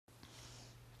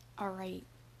Alright,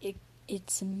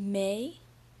 it's May.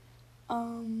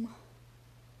 Um,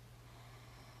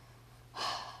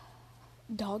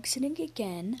 Dog sitting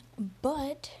again,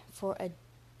 but for a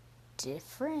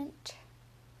different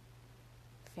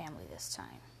family this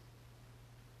time.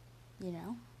 You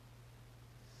know?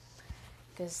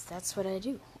 Because that's what I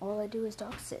do. All I do is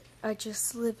dog sit. I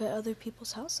just live at other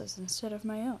people's houses instead of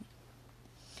my own.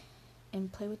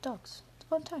 And play with dogs. It's a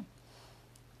fun time.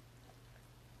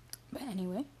 But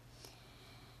anyway,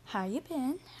 how you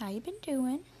been? How you been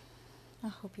doing? I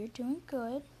hope you're doing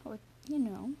good. Or,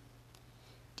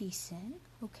 decent.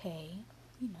 Okay.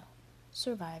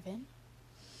 Surviving.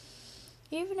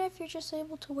 Even if you're just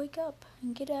able to wake up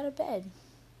and get out of bed.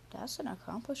 That's an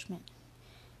accomplishment.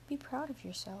 Be proud of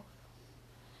yourself.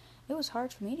 It was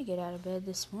hard for me to get out of bed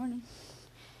this morning,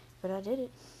 but I did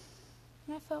it,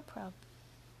 and I felt proud.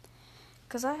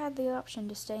 Because I had the option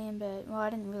to stay in bed. Well, I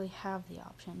didn't really have the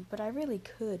option, but I really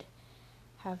could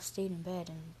have stayed in bed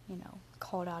and,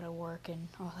 called out of work and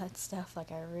all that stuff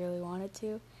like I really wanted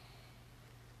to.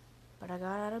 But I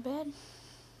got out of bed,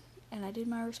 and I did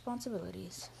my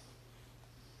responsibilities.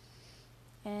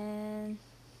 And,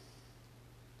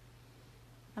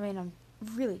 I'm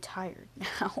really tired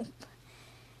now.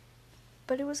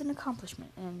 But it was an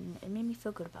accomplishment, and it made me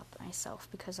feel good about myself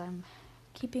because I'm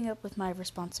keeping up with my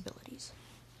responsibilities.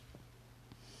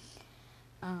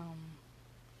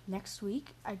 Next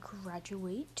week, I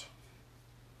graduate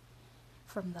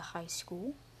from the high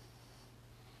school.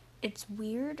 It's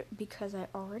weird because I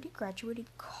already graduated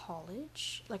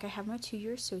college. Like, I have my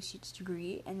 2-year associate's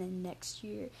degree, and then next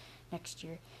year,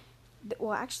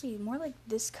 well, actually, more like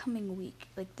this coming week,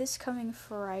 like this coming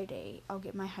Friday, I'll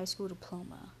get my high school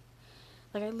diploma.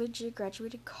 Like, I legit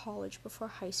graduated college before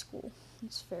high school.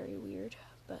 It's very weird,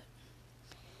 but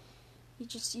you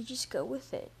just go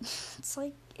with it. It's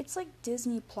like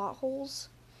Disney plot holes.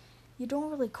 You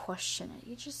don't really question it.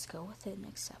 You just go with it and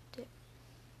accept it.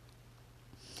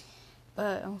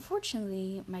 But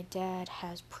unfortunately, my dad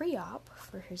has pre-op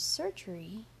for his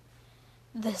surgery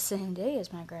the same day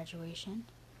as my graduation.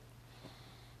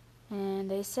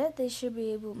 And they said they should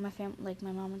be able, my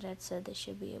mom and dad said they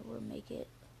should be able to make it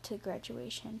to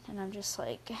graduation. And I'm just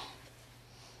like,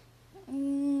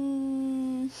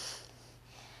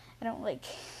 I don't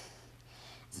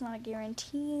it's not a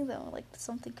guarantee though,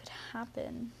 something could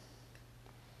happen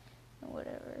or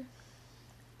whatever.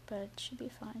 But it should be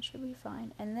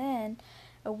fine. And then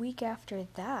a week after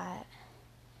that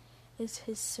is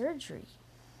his surgery.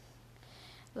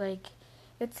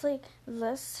 It's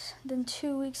less than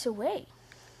 2 weeks away.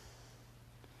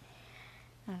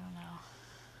 I don't know.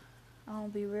 I'll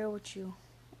be real with you.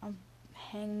 I'm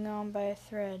hanging on by a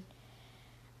thread.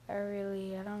 I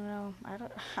don't know.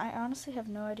 I honestly have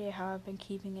no idea how I've been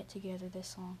keeping it together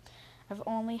this long. I've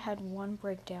only had one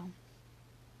breakdown.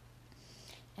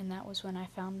 And that was when I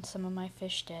found some of my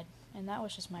fish dead. And that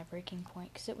was just my breaking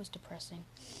point, because it was depressing.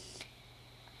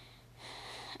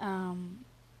 But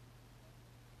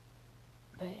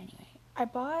anyway, I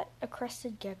bought a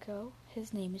crested gecko.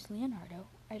 His name is Leonardo.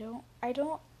 I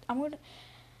don't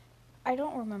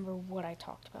remember what I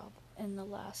talked about in the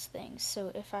last thing,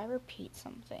 so if I repeat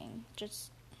something, just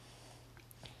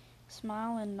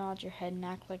smile and nod your head and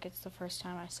act like it's the first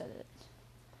time I said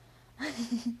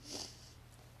it.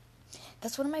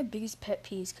 That's one of my biggest pet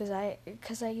peeves, because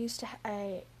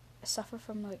I suffer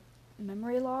from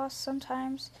memory loss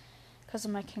sometimes because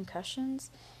of my concussions,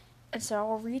 and so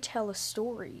I'll retell a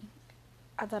story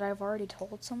that I've already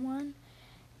told someone,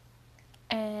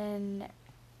 and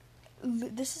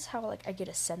this is how I get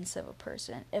a sense of a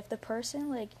person. If the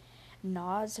person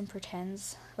nods and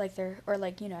pretends like they're, or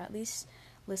at least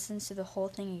listens to the whole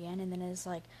thing again and then is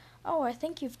like, oh, I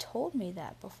think you've told me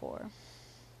that before.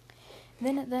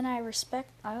 Then I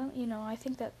respect. I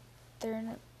think that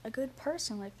they're a good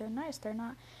person. They're nice. They're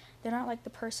not like the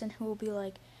person who will be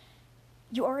like,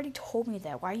 you already told me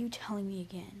that. Why are you telling me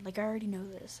again? I already know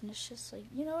this. And it's just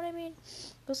you know what I mean?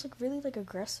 Those really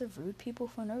aggressive, rude people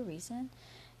for no reason.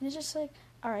 And it's just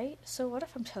alright, so what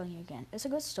if I'm telling you again? It's a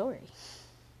good story.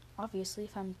 Obviously,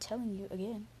 if I'm telling you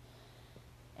again.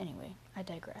 Anyway, I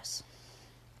digress.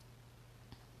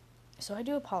 So I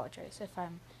do apologize if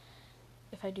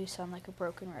I do sound like a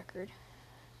broken record.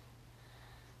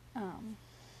 I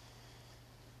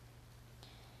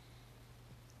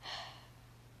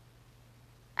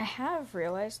have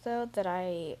realized, though, that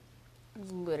I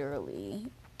literally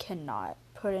cannot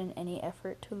put in any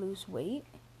effort to lose weight.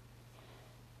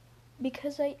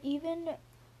 Because I even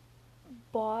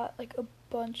bought a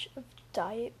bunch of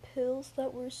diet pills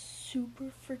that were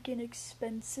super freaking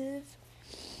expensive.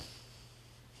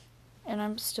 And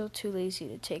I'm still too lazy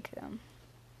to take them.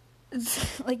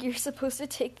 like, you're supposed to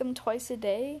take them twice a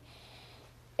day,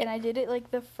 and I did it,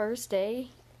 like, the first day,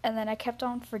 and then I kept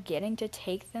on forgetting to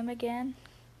take them again,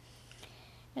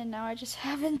 and now I just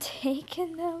haven't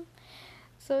taken them,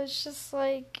 so it's just,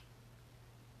 like,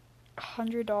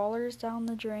 $100 down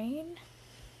the drain.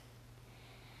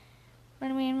 But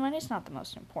I mean, money's not the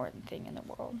most important thing in the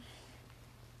world.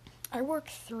 I work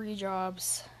 3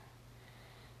 jobs,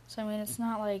 so I mean, it's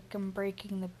not like I'm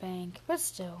breaking the bank, but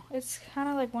still, it's kind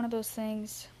of like one of those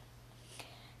things.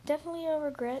 Definitely a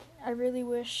regret. I really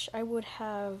wish I would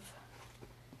have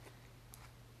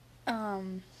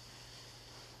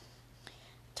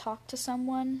talked to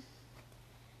someone,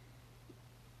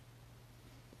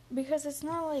 because it's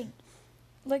not like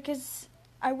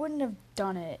I wouldn't have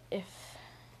done it if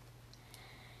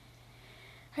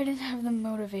I didn't have the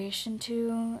motivation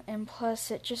to, and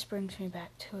plus it just brings me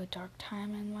back to a dark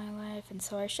time in my life, and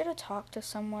so I should have talked to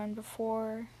someone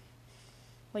before,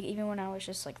 like, even when I was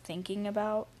just, like, thinking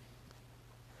about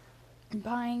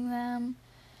buying them,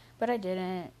 but I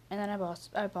didn't, and then I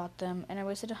bought them, and I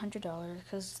wasted $100,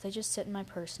 because they just sit in my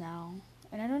purse now,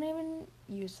 and I don't even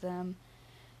use them,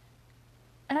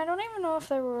 and I don't even know if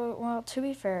they were, well, to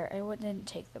be fair, didn't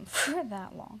take them for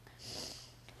that long,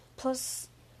 plus,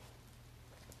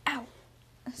 ow,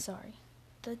 sorry,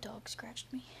 the dog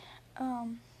scratched me,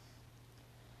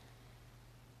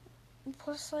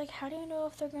 plus, like, how do you know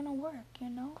if they're gonna work, you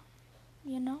know,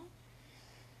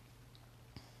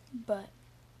 but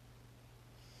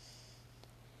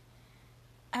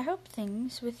I hope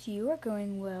things with you are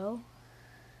going well.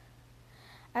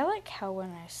 I like how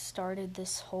when I started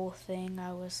this whole thing,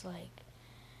 I was like,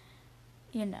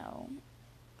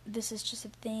 this is just a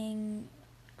thing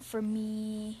for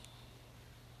me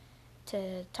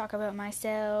to talk about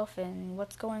myself and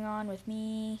what's going on with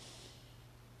me.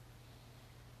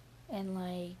 And,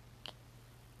 like,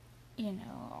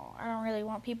 I don't really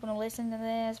want people to listen to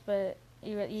this, but,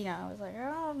 I was like,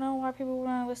 I don't know why people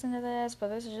want to listen to this, but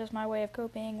this is just my way of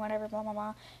coping, whatever, blah, blah,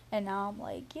 blah. And now I'm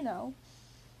like, I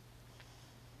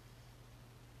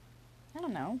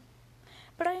don't know.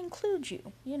 But I include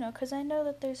you, because I know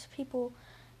that there's people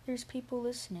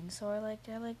listening, so I like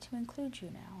to include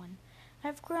you now, and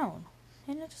I've grown,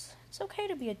 and it's okay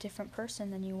to be a different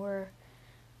person than you were.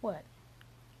 What?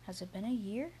 Has it been a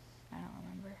year? I don't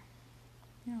remember.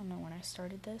 I don't know when I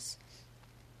started this.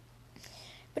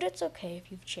 But it's okay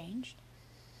if you've changed.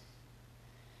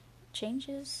 Change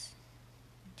is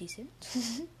decent.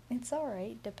 It's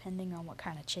alright, depending on what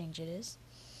kind of change it is.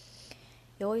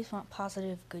 You always want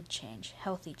positive, good change,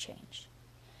 healthy change.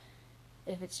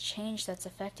 If it's change that's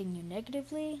affecting you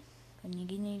negatively, then you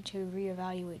need to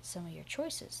reevaluate some of your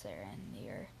choices there and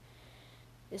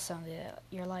some of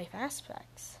your life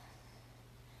aspects.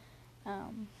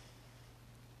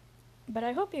 But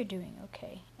I hope you're doing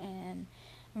okay, and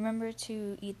remember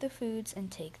to eat the foods and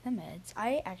take the meds.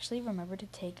 I actually remembered to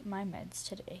take my meds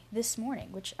today, this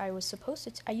morning, which I was supposed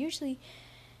to. I usually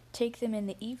take them in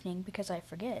the evening because I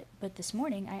forget, but this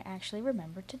morning I actually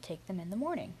remembered to take them in the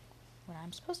morning when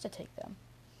I'm supposed to take them.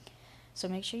 So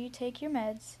make sure you take your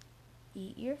meds,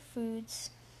 eat your foods,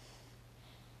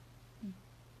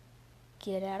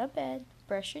 get out of bed,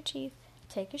 brush your teeth,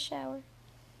 take a shower,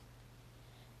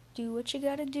 do what you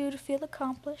gotta do to feel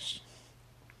accomplished.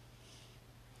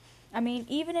 I mean,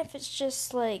 even if it's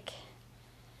just like,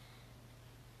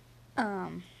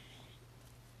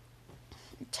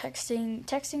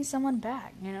 texting someone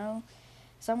back,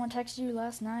 Someone texted you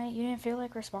last night, you didn't feel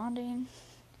like responding.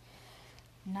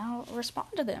 Now respond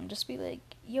to them. Just be like,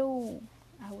 yo,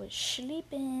 I was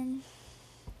sleeping.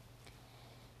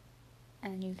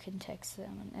 And you can text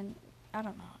them. And I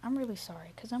don't know. I'm really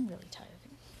sorry because I'm really tired.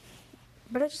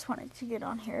 But I just wanted to get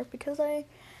on here because I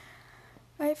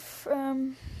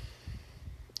know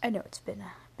it's been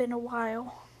a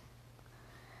while.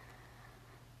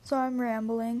 So I'm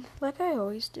rambling like I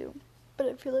always do. But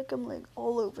I feel like I'm like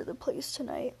all over the place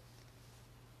tonight.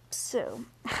 So,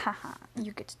 haha,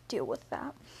 you get to deal with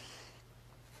that.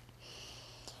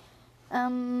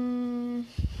 Ow!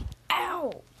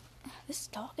 This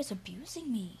dog is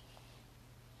abusing me.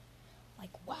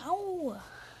 Like, wow.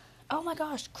 Oh my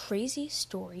gosh, crazy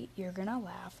story. You're gonna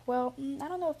laugh. Well, I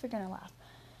don't know if you're gonna laugh.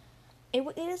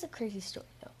 It is a crazy story,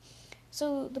 though.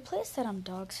 So, the place that I'm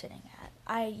dog sitting at,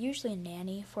 I usually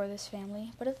nanny for this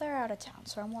family, but if they're out of town,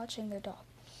 so I'm watching their dog.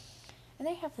 And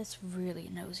they have this really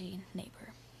nosy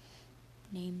neighbor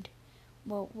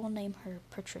we'll name her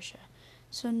Patricia.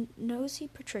 So, Nosy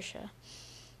Patricia,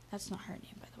 that's not her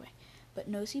name, by the way, but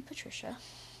Nosy Patricia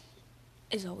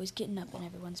is always getting up in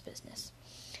everyone's business.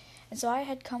 And so I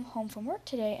had come home from work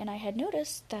today, and I had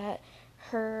noticed that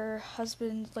her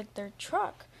husband, like, their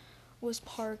truck was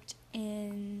parked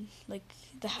in, like,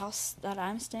 the house that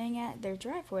I'm staying at, their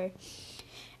driveway.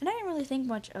 And I didn't really think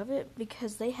much of it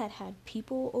because they had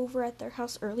people over at their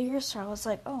house earlier, so I was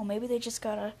like, oh, maybe they just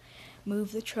gotta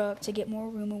move the truck to get more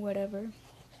room or whatever.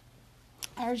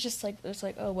 I was just like, it was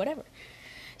like, oh, whatever.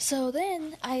 So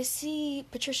then I see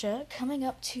Patricia coming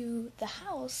up to the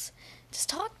house to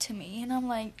talk to me, and I'm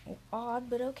like,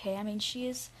 odd, but okay. I mean, she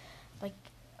is, like,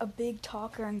 a big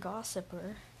talker and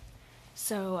gossiper,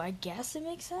 so I guess it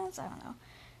makes sense. I don't know.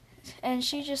 And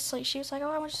she just, like, she was like, oh,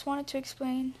 I just wanted to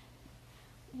explain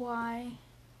why.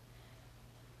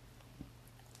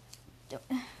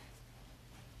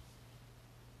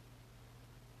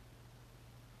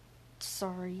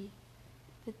 Sorry.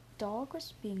 The dog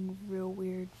was being real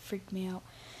weird, freaked me out.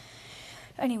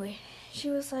 Anyway, she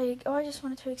was like, oh, I just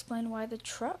wanted to explain why the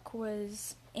truck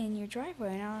was in your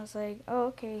driveway. And I was like, oh,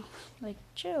 okay, like,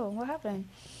 chill, what happened?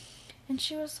 And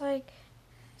she was like,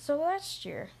 so last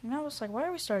year. And I was like, why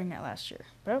are we starting at last year?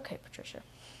 But okay, Patricia.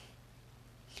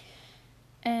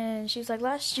 And she was like,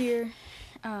 last year,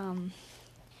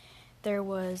 there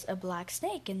was a black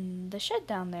snake in the shed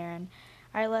down there, and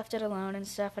I left it alone and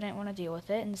stuff. I didn't want to deal with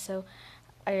it, and so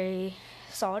I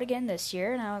saw it again this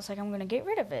year, and I was like, I'm going to get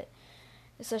rid of it.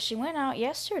 So she went out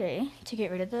yesterday to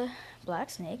get rid of the black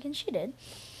snake, and she did.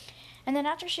 And then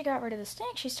after she got rid of the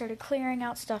snake, she started clearing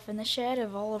out stuff in the shed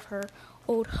of all of her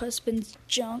old husband's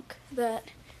junk that,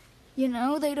 you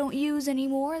know, they don't use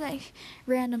anymore. Like,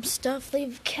 random stuff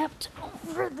they've kept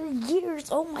over the years.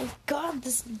 Oh my god,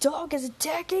 this dog is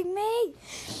attacking me!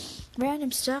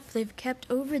 Random stuff they've kept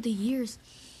over the years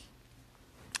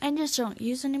and just don't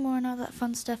use anymore and all that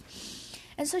fun stuff.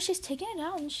 And so she's taking it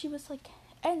out, and she was like,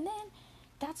 and then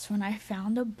that's when I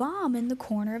found a bomb in the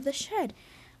corner of the shed.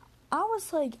 I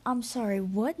was like, I'm sorry,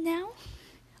 what now?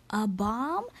 A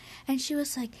bomb? And she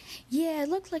was like, yeah, it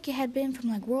looked like it had been from,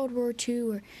 like, World War II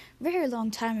or a very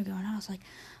long time ago. And I was like,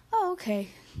 oh, okay.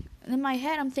 And in my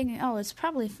head, I'm thinking, oh, it's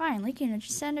probably fine. Like, you know,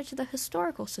 just send it to the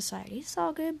Historical Society. It's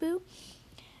all good, boo.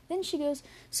 Then she goes,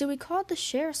 so we called the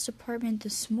sheriff's department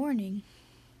this morning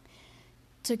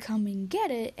to come and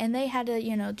get it. And they had to,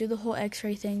 you know, do the whole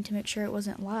x-ray thing to make sure it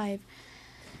wasn't live.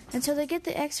 And so they get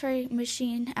the x-ray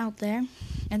machine out there,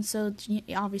 and so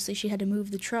obviously she had to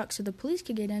move the truck so the police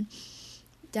could get in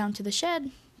down to the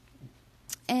shed.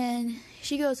 And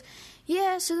she goes,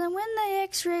 yeah, so then when they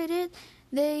x-rayed it,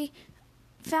 they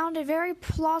found it very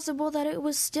plausible that it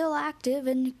was still active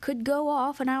and could go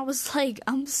off. And I was like,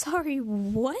 I'm sorry,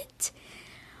 what?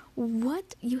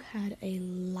 What? You had a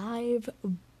live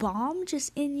bomb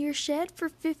just in your shed for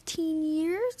 15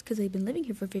 years? Because they've been living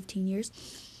here for 15 years.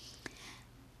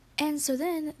 And so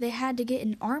then they had to get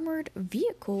an armored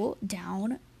vehicle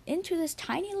down into this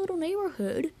tiny little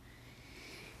neighborhood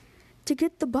to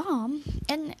get the bomb.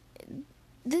 And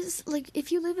this, like,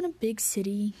 if you live in a big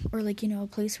city or, like, you know, a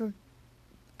place where,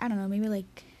 I don't know, maybe,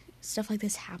 like, stuff like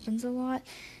this happens a lot,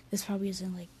 this probably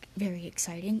isn't, like, very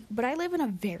exciting. But I live in a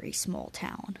very small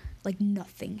town. Like,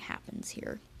 nothing happens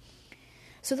here.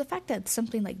 So the fact that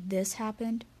something like this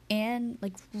happened and,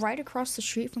 like, right across the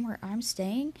street from where I'm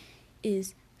staying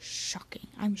is shocking.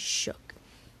 I'm shook.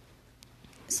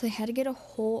 So they had to get a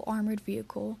whole armored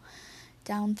vehicle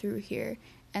down through here,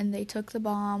 and they took the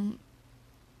bomb,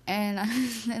 and I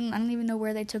don't even know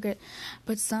where they took it,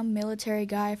 but some military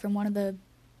guy from one of the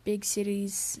big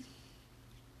cities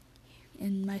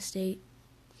in my state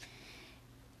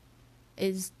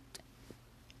is,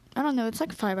 I don't know, it's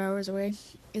like 5 hours away,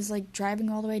 is like driving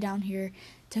all the way down here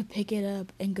to pick it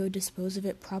up and go dispose of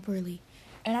it properly.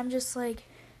 And I'm just like,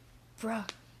 bruh,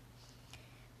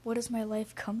 what has my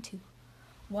life come to?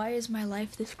 Why is my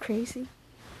life this crazy?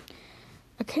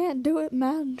 I can't do it,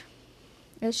 man.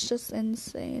 It's just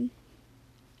insane.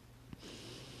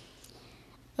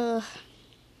 Ugh.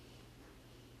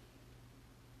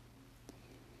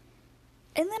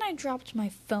 And then I dropped my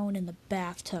phone in the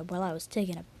bathtub while I was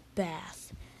taking a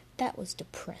bath. That was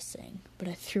depressing, but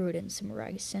I threw it in some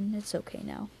rice and it's okay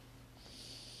now.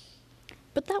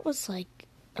 But that was like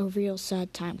a real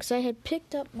sad time because I had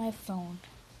picked up my phone.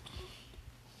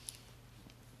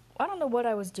 I don't know what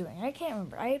I was doing. I can't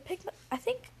remember. I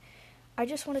think I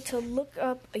just wanted to look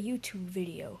up a YouTube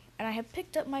video. And I had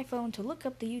picked up my phone to look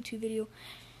up the YouTube video.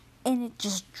 And it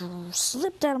just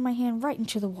slipped out of my hand right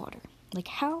into the water. Like,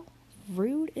 how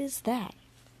rude is that?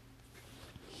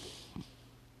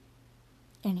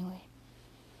 Anyway.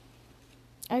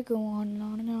 I go on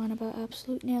and on about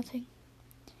absolute nothing.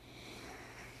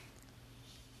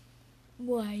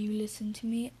 Why you listen to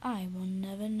me, I will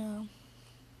never know.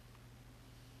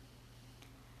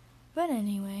 But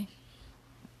anyway,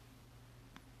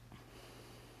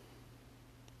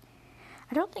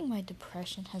 I don't think my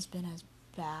depression has been as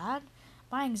bad.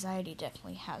 My anxiety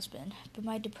definitely has been, but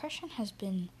my depression has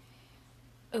been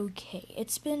okay.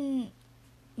 It's been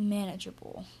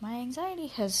manageable. My anxiety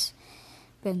has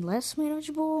been less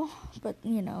manageable, but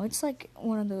it's like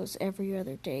one of those every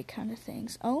other day kind of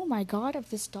things. Oh my god, if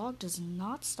this dog does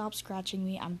not stop scratching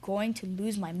me, I'm going to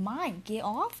lose my mind. Get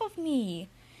off of me,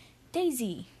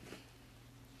 Daisy.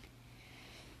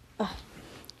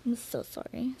 I'm so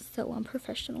sorry. So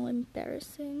unprofessional,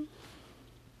 embarrassing.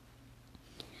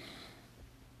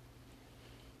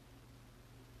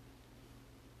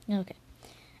 Okay.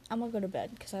 I'm gonna go to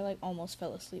bed because I almost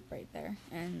fell asleep right there,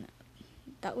 and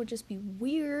that would just be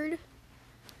weird.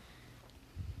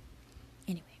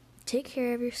 Anyway, take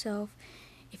care of yourself.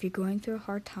 If you're going through a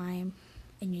hard time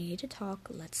and you need to talk,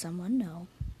 let someone know.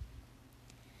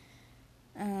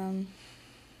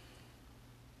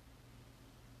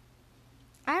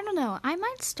 I don't know. I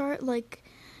might start like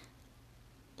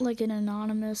an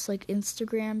anonymous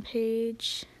Instagram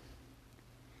page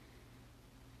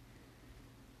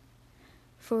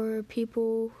for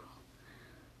people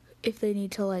if they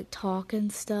need to talk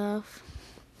and stuff,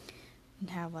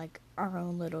 and have our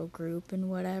own little group and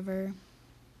whatever.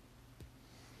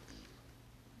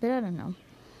 But I don't know,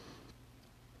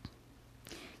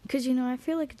 because I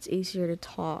feel like it's easier to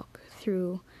talk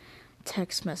through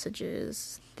text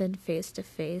messages than face to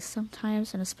face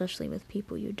sometimes, and especially with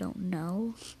people you don't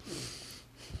know,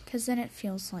 because then it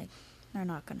feels like they're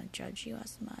not gonna judge you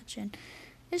as much, and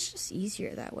it's just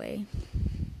easier that way.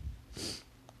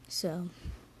 So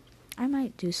I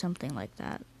might do something like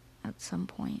that at some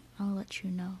point. I'll let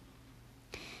you know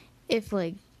if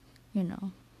you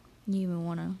even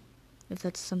wanna, if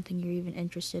that's something you're even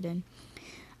interested in.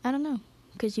 I don't know,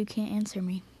 because you can't answer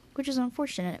me, which is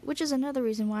unfortunate, which is another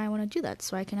reason why I want to do that,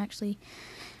 so I can actually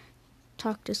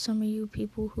talk to some of you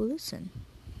people who listen.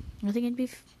 I think it'd be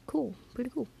cool, pretty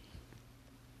cool.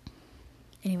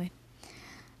 Anyway,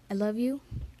 I love you.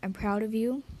 I'm proud of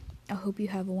you. I hope you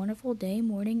have a wonderful day,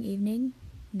 morning, evening,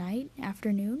 night,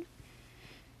 afternoon,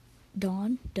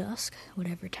 dawn, dusk,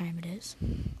 whatever time it is.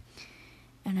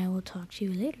 And I will talk to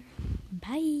you later.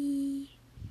 Bye.